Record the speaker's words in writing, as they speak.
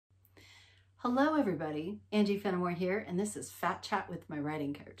Hello everybody, Angie Fenimore here, and this is Fat Chat with my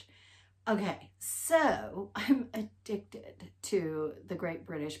writing coach. Okay, so I'm addicted to the Great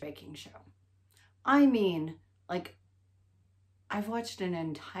British Baking Show. I mean, like, I've watched an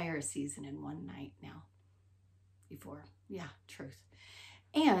entire season in one night now. Before, yeah, truth.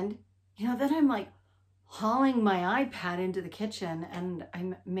 And, then I'm like hauling my iPad into the kitchen and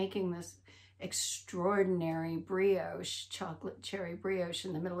I'm making this extraordinary brioche, chocolate cherry brioche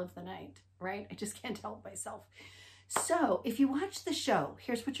in the middle of the night, right? I just can't help myself. So if you watch the show,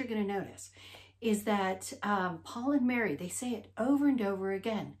 here's what you're going to notice is that Paul and Mary, they say it over and over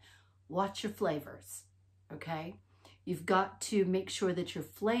again. Watch your flavors, okay? You've got to make sure that your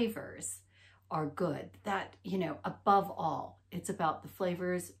flavors are good. That, above all, it's about the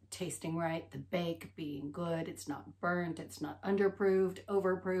flavors tasting right, the bake being good, it's not burnt, it's not underproofed,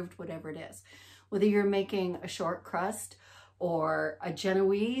 overproofed, whatever it is. Whether you're making a short crust or a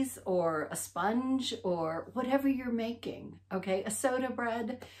Genoese or a sponge or whatever you're making, okay? A soda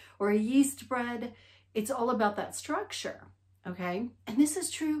bread or a yeast bread, it's all about that structure, okay? And this is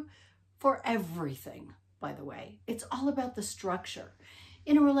true for everything, by the way. It's all about the structure.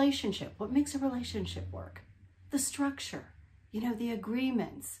 In a relationship, what makes a relationship work? The structure, the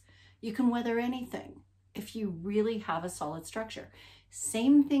agreements. You can weather anything if you really have a solid structure.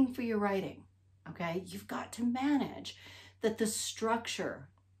 Same thing for your writing, okay? You've got to manage that the structure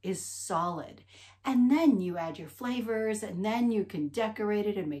is solid. And then you add your flavors and then you can decorate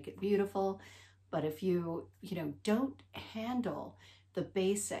it and make it beautiful. But if you, don't handle the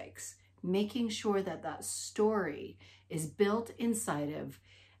basics, making sure that that story is built inside of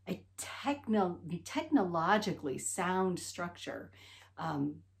a technologically sound structure,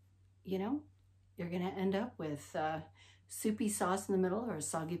 you're going to end up with soupy sauce in the middle or a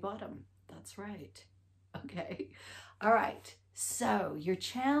soggy bottom. That's right. Okay. All right. So your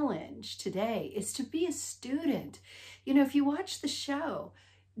challenge today is to be a student. If you watch the show,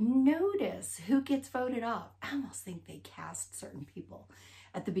 notice who gets voted off. I almost think they cast certain people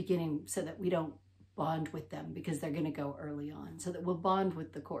at the beginning so that we don't bond with them because they're going to go early on, so that we'll bond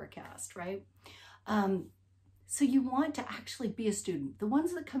with the core cast, right? So you want to actually be a student. The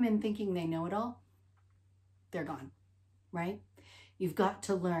ones that come in thinking they know it all, they're gone, right? You've got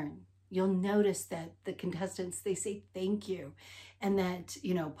to learn. You'll notice that the contestants, they say thank you. And that,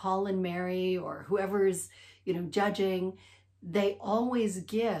 Paul and Mary or whoever's, judging, they always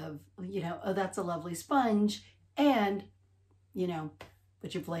give, oh, that's a lovely sponge. And,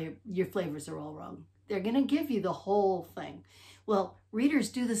 but your flavors are all wrong. They're going to give you the whole thing. Well, readers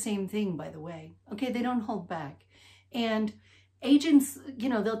do the same thing, by the way. Okay, they don't hold back. And agents,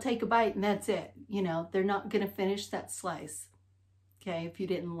 they'll take a bite and that's it. They're not going to finish that slice, okay, if you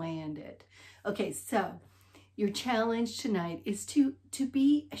didn't land it. Okay, so your challenge tonight is to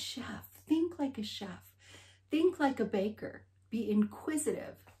be a chef. Think like a chef. Think like a baker. Be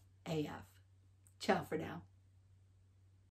inquisitive AF. Ciao for now.